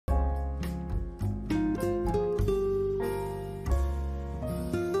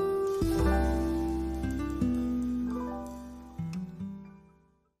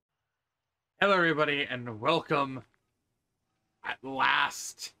Hello, everybody, and welcome at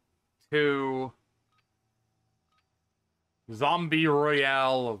last to Zombie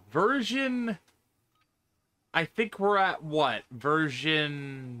Royale version. I think we're at what?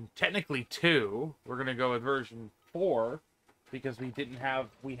 Version technically 2. We're gonna go with version 4 because we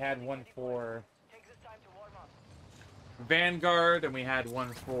had one for Vanguard, and we had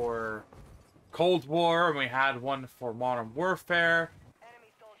one for Cold War, and we had one for Modern Warfare.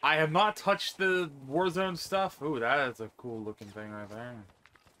 I have not touched the Warzone stuff. Ooh, that is a cool looking thing right there.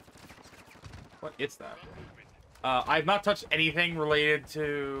 What is that? I have not touched anything related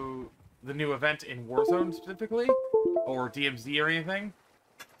to the new event in Warzone specifically, or DMZ or anything.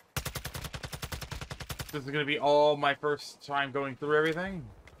 This is going to be all my first time going through everything.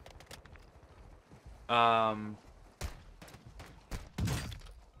 Yeah,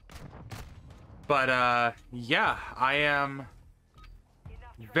 I am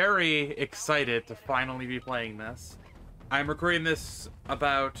very excited to finally be playing this. I'm recording this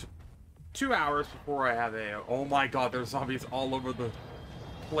about 2 hours before I have a... Oh my god, there's zombies all over the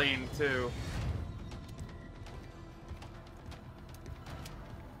plane, too.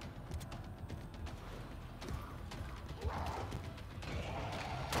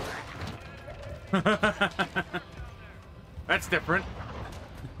 That's different.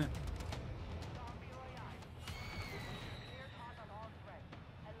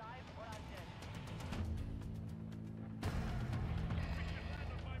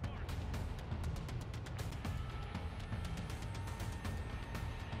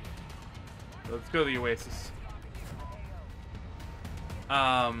 Let's go to the Oasis.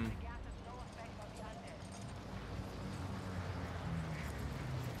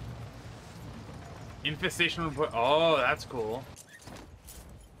 Infestation report. Oh, that's cool.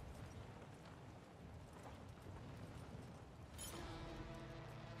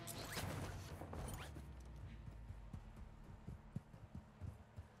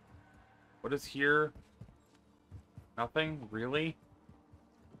 What is here? Nothing? Really?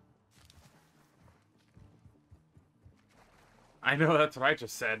 I know, that's what I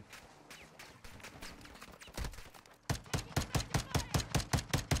just said.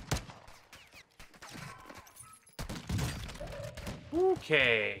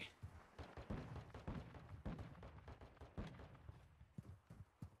 Okay.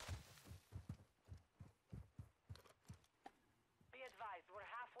 Be advised, we're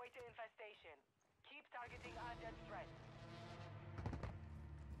halfway to infestation. Keep targeting undead threats.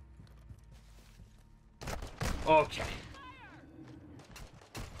 Okay.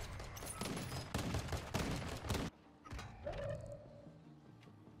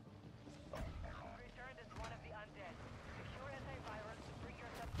 Returned as one of the undead. Secure antivirus to bring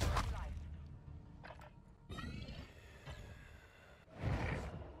yourself back to life.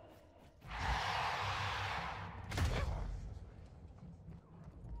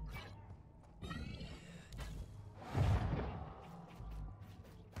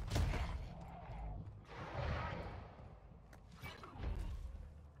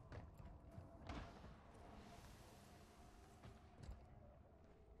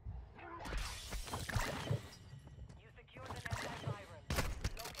 You secured an antivirus.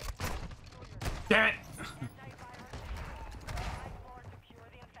 Locate. Damn it! Secure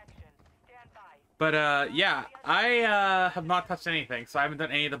the infection. Stand by. But, yeah, I, have not touched anything, so I haven't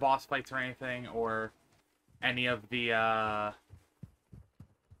done any of the boss fights or anything, or any of the, Gas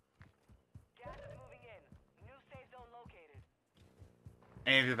is moving in. New safe zone located.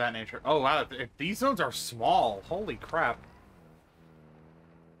 anything of that nature. Oh, wow, these zones are small. Holy crap.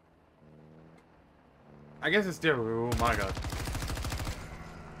 I guess it's different. Oh my god.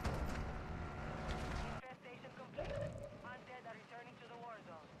 Infestation complete. Undead are returning to the war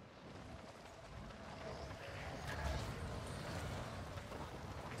zone.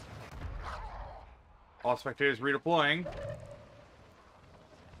 All spectators redeploying. Operator,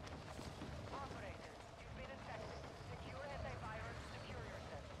 you've been infected. Secure antivirus. Secure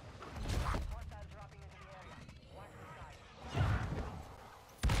yourself. Hostiles dropping into the area. Watch the sky.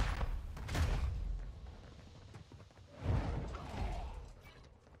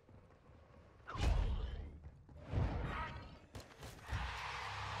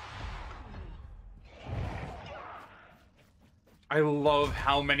 I love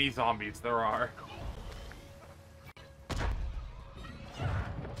how many zombies there are.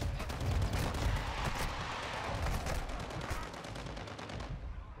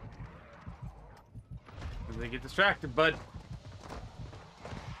 They get distracted, bud.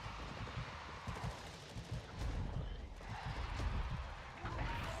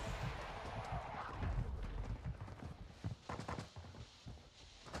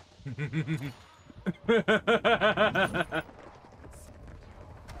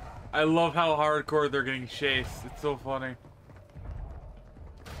 I love how hardcore they're getting chased. It's so funny.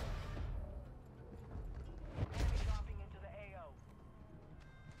 Enemy dropping into the AO.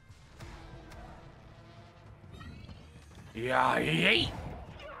 Yeah, yay!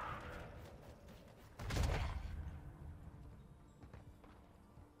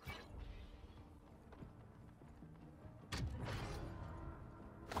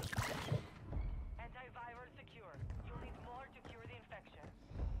 Antivirus secure. You'll need more to cure the infection.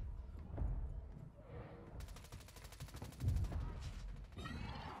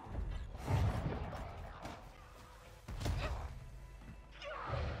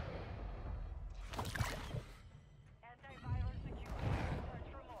 Antivirus secure. Search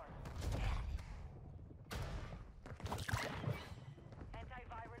for more.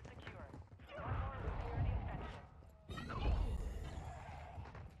 Antivirus secure. One more will cure the infection.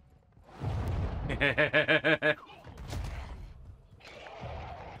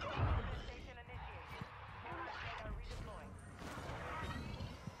 Station initiated. They are redeploying.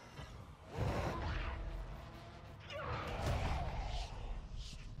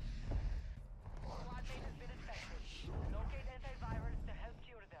 Squad mate has been infected. Locate antivirus to help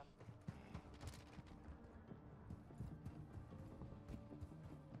cure them.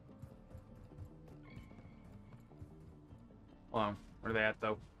 Hold on. Where are they at,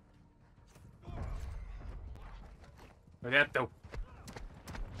 though? Where are they at, though?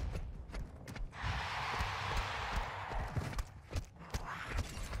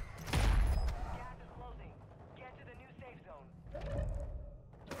 Gas is closing. Get to the new safe zone.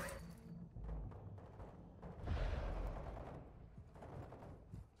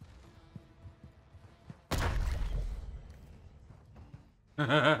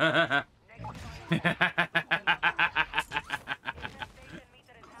 Next infestation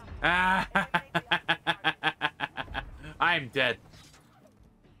meter is half. Eliminate the active target. I'm dead.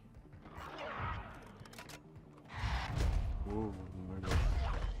 Oh my god.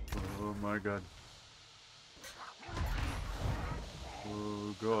 Oh my god.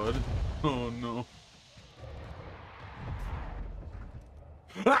 Oh god. Oh no.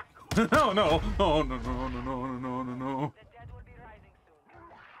 Ah! Oh no! Oh no no no no no no no no. The dead will be rising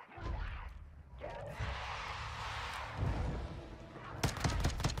soon.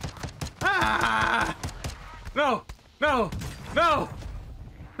 Ah! No! No! No!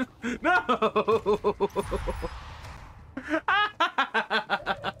 No!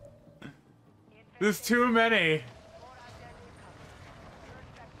 There's too many. More undead incoming. You're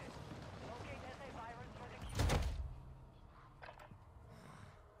infected. Locate antivirus for the cure.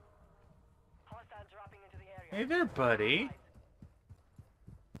 Hostile dropping into the area. Hey there, buddy.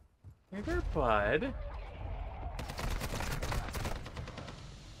 Hey there, bud.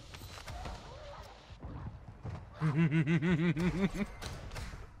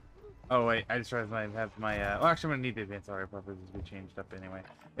 Oh wait, I just realized I have my well, actually I'm gonna need the advanced audio preferences to be changed up anyway.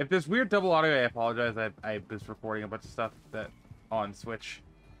 If there's weird double audio, I apologize. I was recording a bunch of stuff that on Switch.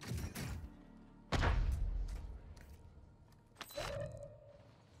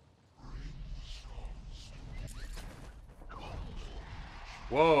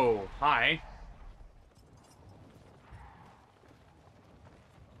 Whoa, hi.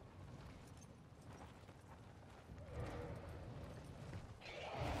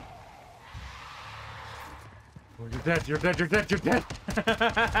 Oh, you're dead, you're dead, you're dead, you're dead!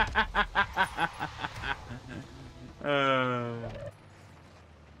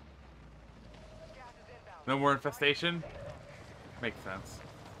 No more infestation? Makes sense.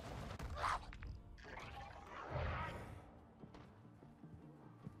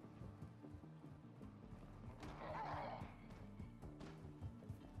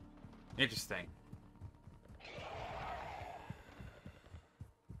 Interesting.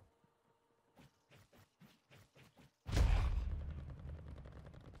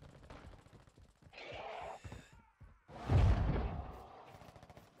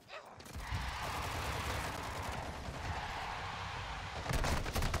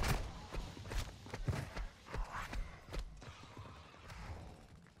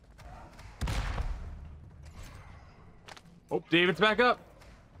 Oh, David's back up.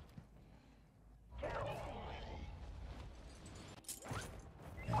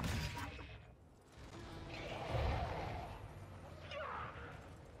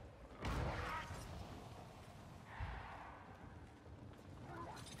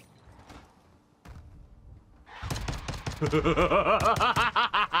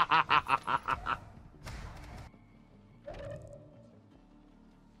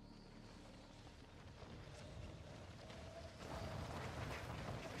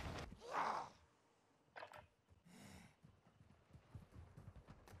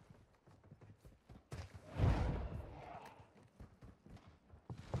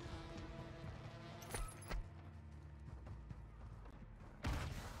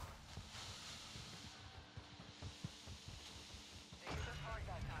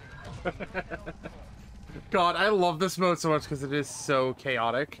 God, I love this mode so much because it is so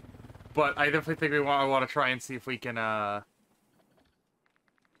chaotic. But I definitely think I want to try and see if we can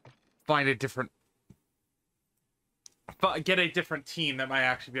find a different, get a different team that might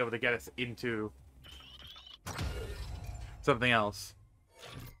actually be able to get us into something else.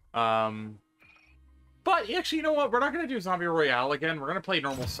 But actually, you know what? We're not gonna do Zombie Royale again. We're gonna play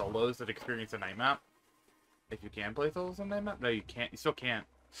normal solos that experience a night map. If you can play solos on night map, no, you can't. You still can't.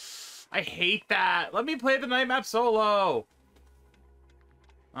 I hate that. Let me play the night map solo.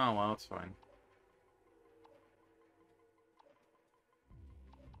 Oh well, it's fine.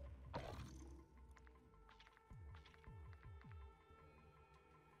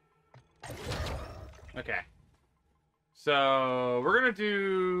 Okay. So, we're gonna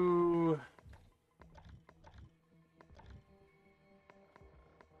do...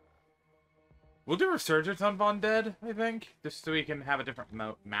 We'll do Resurgence on Von Dead, I think. Just so we can have a different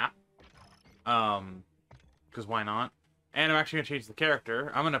map. Because why not? And I'm actually gonna change the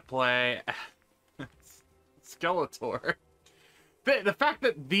character. I'm gonna play... Skeletor. The fact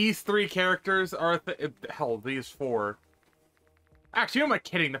that these 3 characters are... hell, these 4... Actually, who am I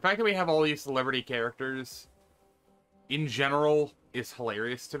kidding? The fact that we have all these celebrity characters in general is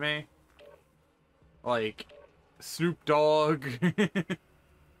hilarious to me. Like, Snoop Dogg,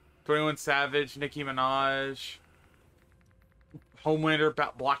 21 Savage, Nicki Minaj, Homelander,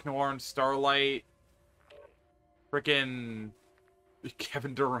 Black Noir and Starlight, frickin'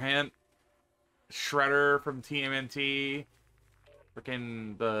 Kevin Durant, Shredder from TMNT,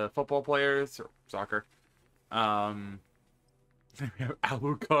 frickin' the football players, or soccer. We have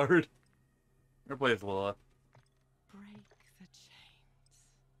Alucard. I'm gonna play as Lilith. Break the chains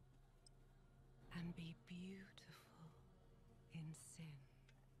and be beautiful in sin.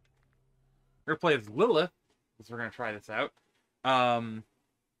 We're gonna play as Lilith, because we're gonna try this out.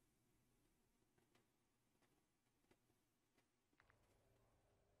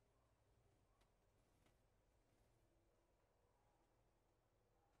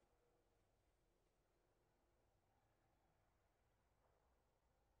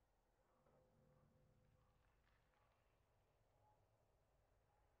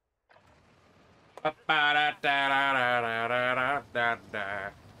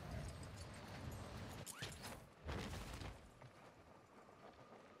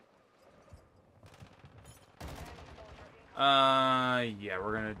 Yeah,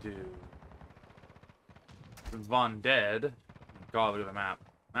 we're gonna do Von Dead. God, look at the map.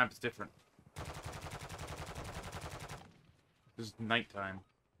 Map's different. This is nighttime.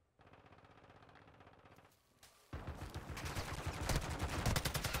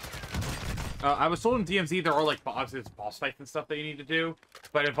 I was told in DMZ there are, like, obviously there's boss fights and stuff that you need to do,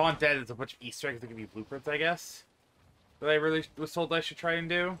 but in Von Dead, there's a bunch of Easter eggs that can be blueprints, I guess, that I really was told I should try and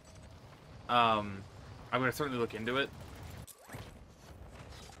do. I'm gonna certainly look into it.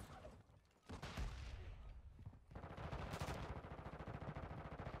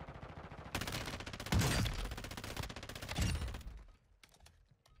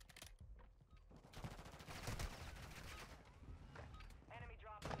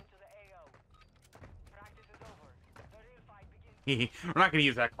 We're not gonna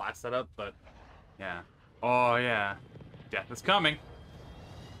use that class setup, but yeah. Oh yeah, death is coming.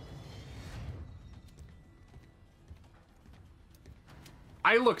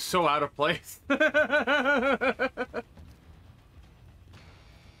 I look so out of place. I've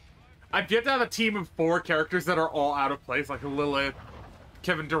yet to have a team of 4 characters that are all out of place, like Lilith,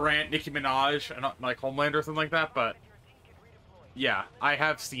 Kevin Durant, Nicki Minaj, and like Homelander or something like that, but yeah, I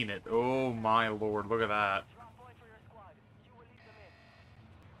have seen it. Oh my lord, look at that.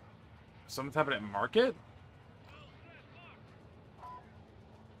 Something's happening at Market?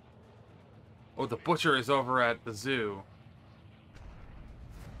 Oh, the butcher is over at the zoo.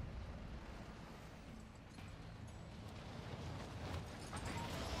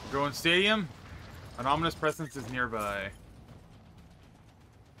 Going stadium? An ominous presence is nearby.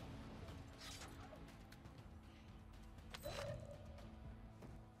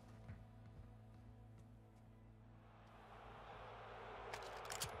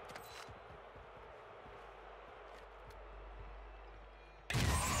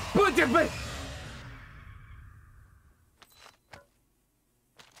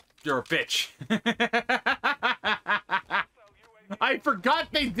 You're a bitch. I forgot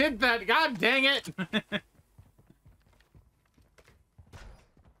they did that. God dang it.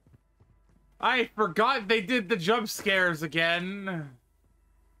 I forgot they did the jump scares again.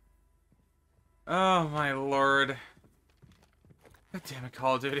 Oh my lord. God damn it,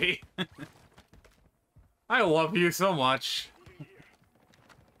 Call of Duty. I love you so much.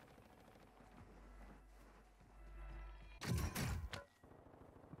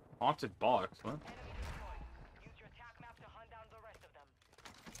 Haunted box, what? Enemy destroyed. Use your attack map to hunt down the rest of them.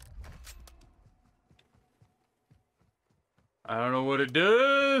 I don't know what it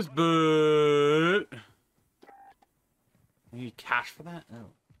does, but... I need cash for that? Oh.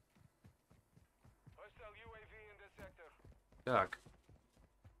 Hostile UAV in this sector. Yuck.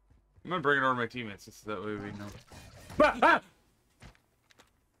 I'm gonna bring it over to my teammates, just so that way we know. Ah! Ah!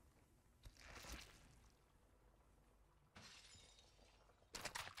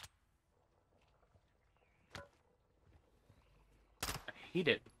 I hate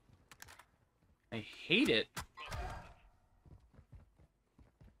it. I hate it.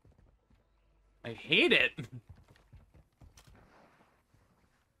 I hate it.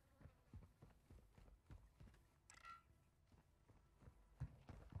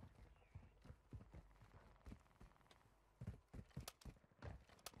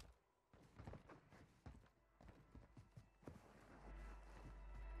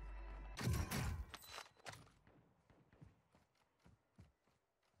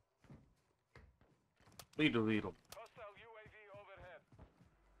 Leedle, leedle. Hostile UAV overhead.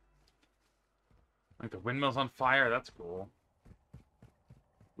 Like the windmill's on fire, that's cool.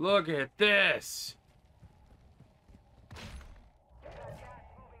 Look at this! You got gas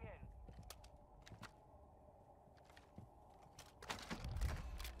moving in.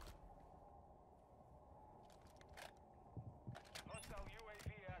 Hostile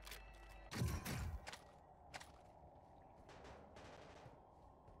UAV active.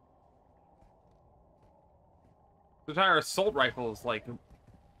 The entire assault rifle is like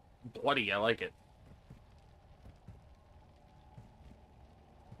bloody, I like it.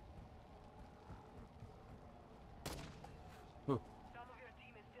 Some of your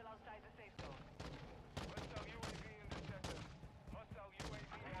team is still outside the safe zone. Hostile UAV in this sector. Hostile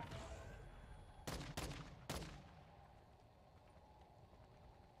UAV active.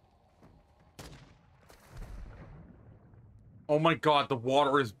 Oh my god, the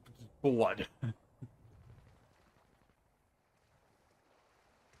water is blood.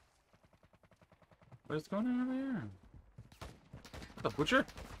 What is going on over here? The butcher?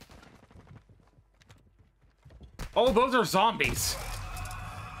 Oh, those are zombies.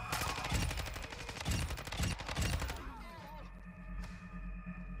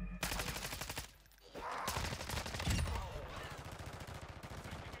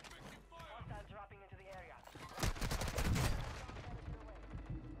 Hostiles dropping into the area.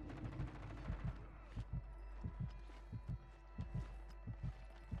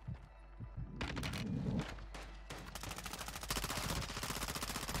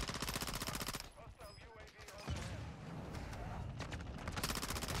 Hostile UAV overhead.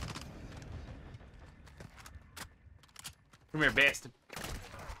 Come here, bastard.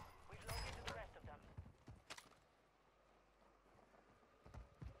 We've located the rest of them.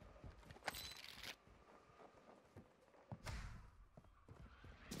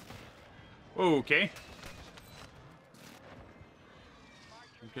 Okay.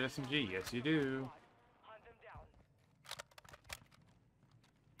 Get SMG, yes you do. Hunt them down.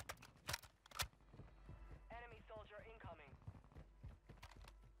 Enemy soldier incoming.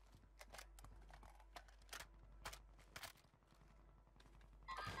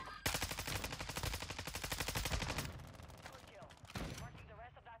 Good kill. Marking the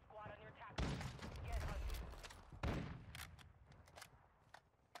rest of that squad on your attack map. Get hunting.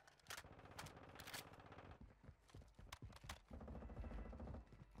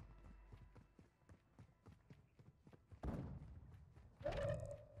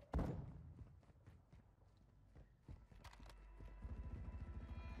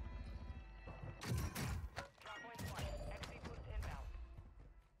 Drop point one. XP boost inbound.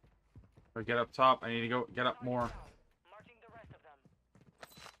 If I get up top, I need to go get up more. Down. Marching the rest of them.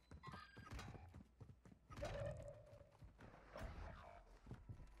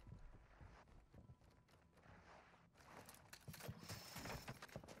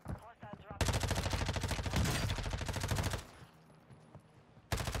 Hostile dropping.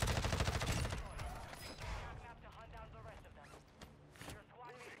 Attack map to hunt down the rest of them. Your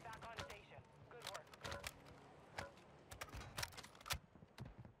squad mate is back on station. Good work.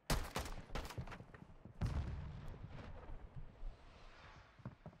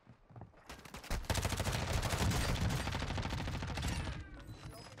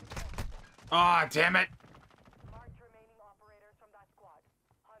 Ah, damn it! Marked remaining operators from that squad.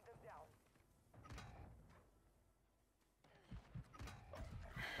 Hunt them down.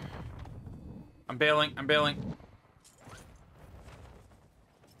 I'm bailing, I'm bailing.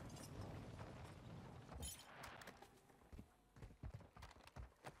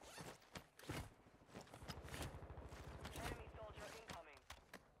 Enemy soldier incoming.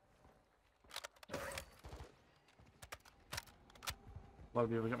 I'll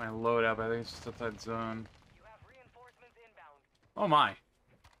be able to get my load out, but I think it's just outside zone. You have reinforcements inbound. Oh my.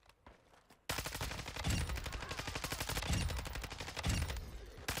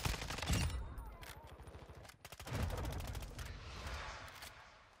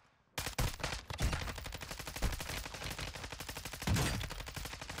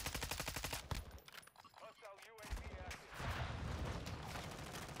 Hostile UAV active.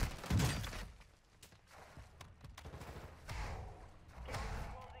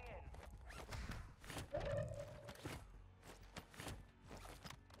 Closing in.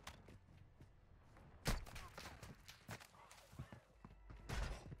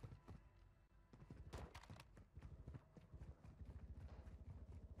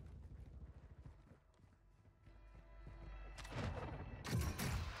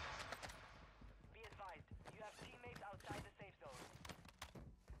 Be advised, you have teammates outside the safe zone.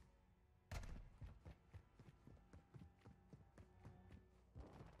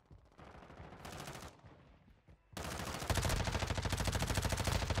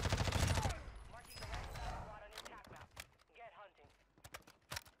 Marking the rest of that squad on your attack map. Get hunting.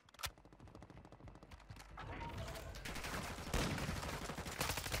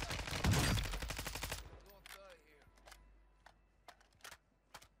 Don't die here.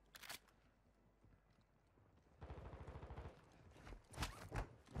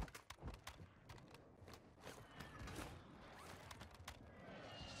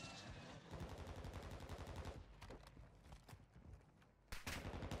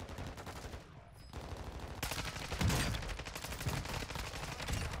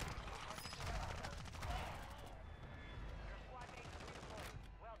 Your squad mates redeployed.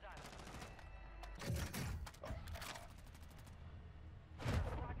 Well done. Your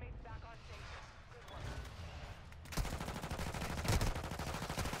squad mates back on station. Good work.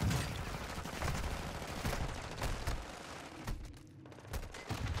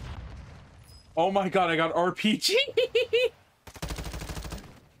 Oh my god, I got RPG!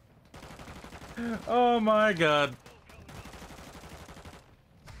 Oh my god.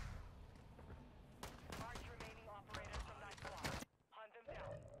 Mark remaining operators from that squad. Hunt them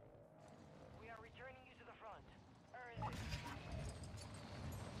down. We are returning you to the front. Earn this.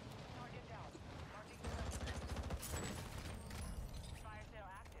 Target down. Marking the rest of them. Fire sale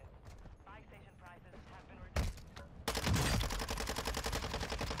active. Buy station prices have been reduced.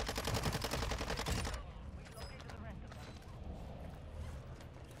 We located the rest of them.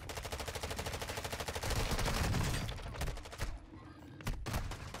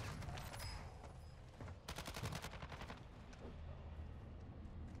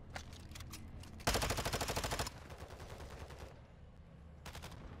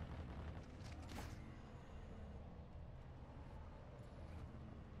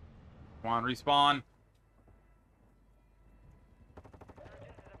 Come on, respawn.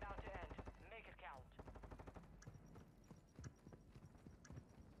 Surgeons is about to end. Make it count.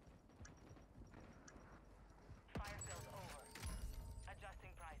 Fire sales over.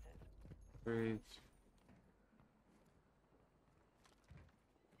 Adjusting prices. Great.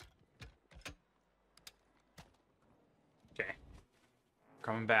 Okay.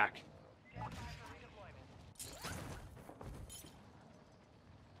 Coming back. Stand by for redeployment.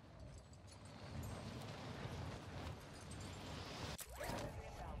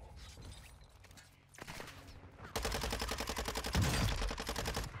 Inbound.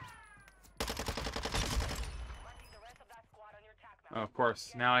 Marking the rest of that squad on your attack map. Oh, of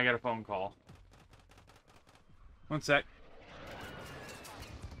course. Now I get a phone call. One sec.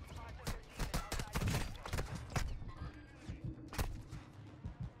 Pods of 13 is outside the safe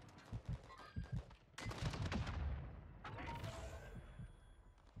zone.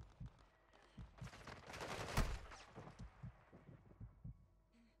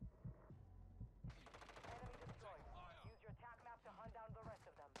 Enemy destroyed. Use your attack map to hunt down the rest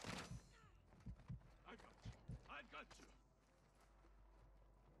of them. I got you. I got you.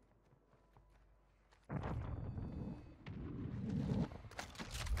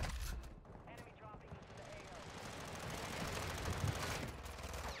 Enemy dropping into the AO.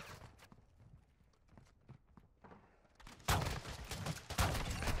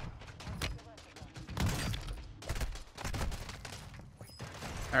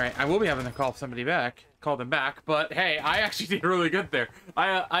 Alright, I will be having to call somebody back. Call them back, but hey, I actually did really good there.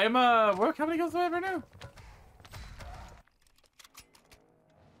 I am, what, how many kills do I have right now?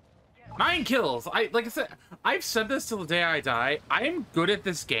 9 kills! Like I said, I've said this till the day I die. I am good at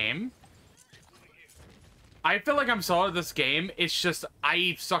this game. I feel like I'm solid at this game. It's just,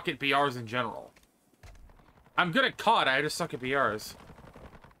 I suck at BRs in general. I'm good at COD, I just suck at BRs.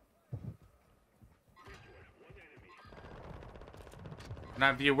 And I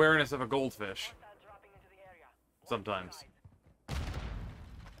have the awareness of a goldfish. Hostiles dropping into the area. Sometimes.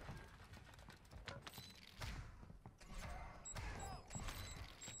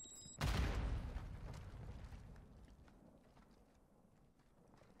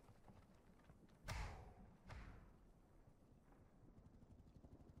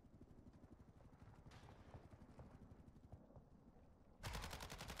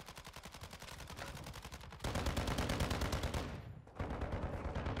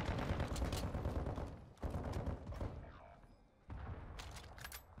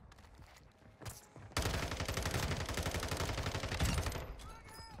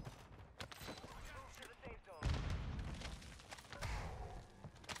 Move to the safe zone.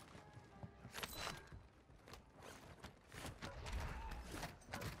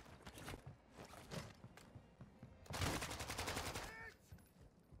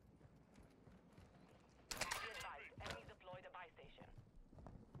 Be advised, enemy deployed a buy station.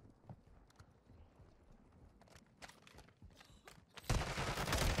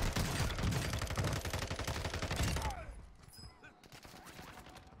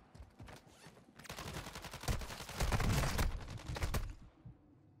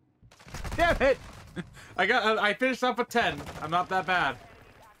 Damn it! I finished off with 10. I'm not that bad.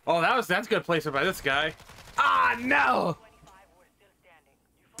 Oh, that's good placement by this guy. Ah, no! 25 were still standing.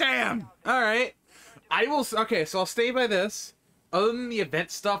 You Damn! Alright. I will... Okay, so I'll stay by this. Other than the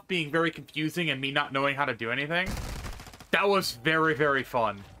event stuff being very confusing and me not knowing how to do anything, that was very, very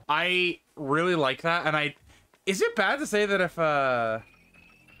fun. I really like that, and Is it bad to say that if,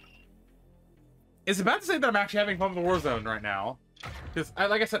 Is it bad to say that I'm actually having fun with Warzone right now? Because,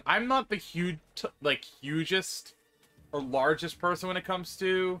 like I said, I'm not the hugest or largest person when it comes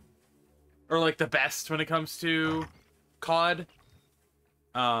to... Or, like, the best when it comes to COD.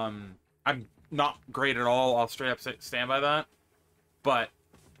 I'm not great at all. I'll straight up stand by that. But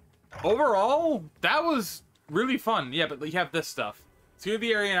overall, that was really fun. Yeah, but you have this stuff. Secure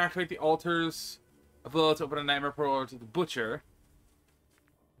the area and activate the altars of the to open a nightmare portal to the butcher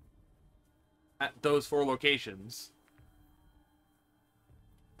at those 4 locations.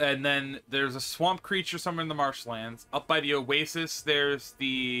 And then there's a swamp creature somewhere in the marshlands. Up by the oasis, there's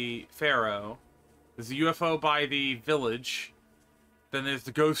the pharaoh. There's a UFO by the village. Then there's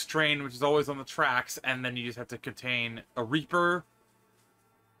the ghost train, which is always on the tracks. And then you just have to contain a reaper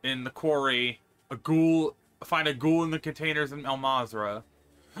in the quarry, a ghoul, find a ghoul in the containers in El Mazrah,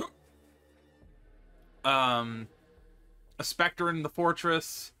 a specter in the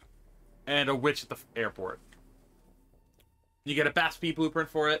fortress, and a witch at the airport. You get a BASP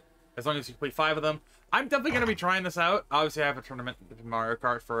blueprint for it, as long as you complete 5 of them. I'm definitely going to be trying this out. Obviously, I have a tournament in Mario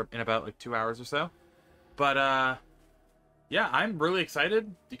Kart in about, like, 2 hours or so. But, yeah, I'm really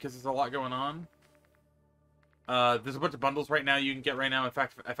excited, because there's a lot going on. There's a bunch of bundles right now you can get right now. In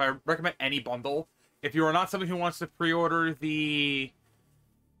fact, if I recommend any bundle, if you are not somebody who wants to pre-order the,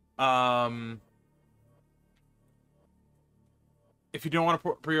 if you don't want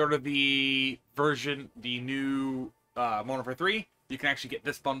to pre-order the version, the new Modern Warfare 3, you can actually get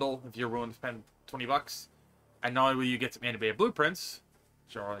this bundle if you're willing to spend 20 bucks. And not only will you get some animated blueprints,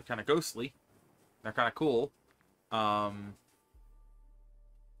 which are kind of ghostly, they're kind of cool,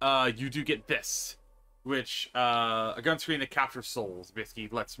 you do get this, which, a gun screen that captures souls. Basically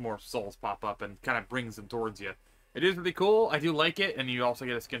lets more souls pop up and kind of brings them towards you. It is really cool. I do like it, and you also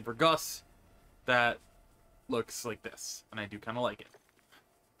get a skin for Gus that looks like this, and I do kind of like it.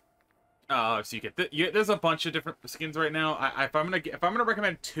 So you get there's a bunch of different skins right now. If I'm gonna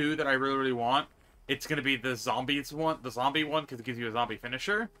recommend 2 that I really want, it's gonna be the zombie one, because it gives you a zombie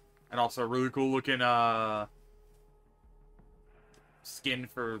finisher, and also a really cool looking skin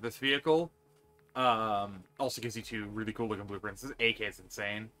for this vehicle. Also gives you 2 really cool looking blueprints. This AK is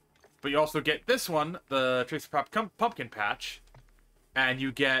insane. But you also get this one, the Tracer Pumpkin Patch, and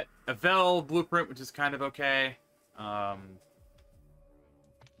you get a Vel blueprint, which is kind of okay.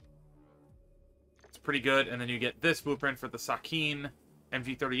 It's pretty good, and then you get this blueprint for the Sakin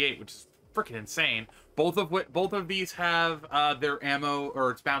MG38, which is freaking insane. Both of these have their ammo, or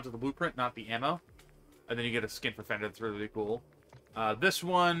it's bound to the blueprint, not the ammo. And then you get a skin for Fender that's really, really cool. This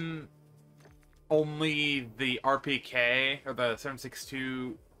one, only the RPK, or the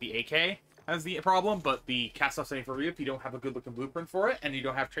 7.62, the AK, has the problem, but the cast off setting for you, if you don't have a good looking blueprint for it, and you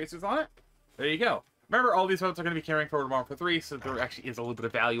don't have tracers on it, there you go. Remember, all these weapons are going to be carrying forward Modern Warfare 3, so there actually is a little bit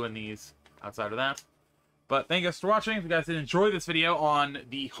of value in these outside of that. But thank you guys for watching. If you guys did enjoy this video on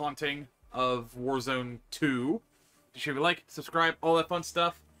the haunting of Warzone 2, be sure to like, subscribe, all that fun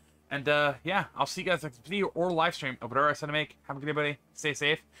stuff. And, yeah, I'll see you guys next video or live stream of whatever I decide to make. Have a good day, buddy. Stay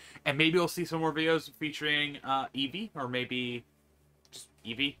safe. And maybe we'll see some more videos featuring Evie, or maybe just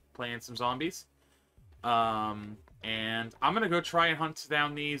Eevee, playing some zombies. And I'm gonna go try and hunt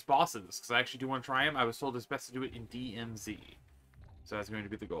down these bosses, because I actually do want to try them. I was told it's best to do it in DMZ. So that's going to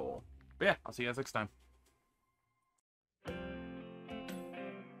be the goal. But yeah, I'll see you guys next time.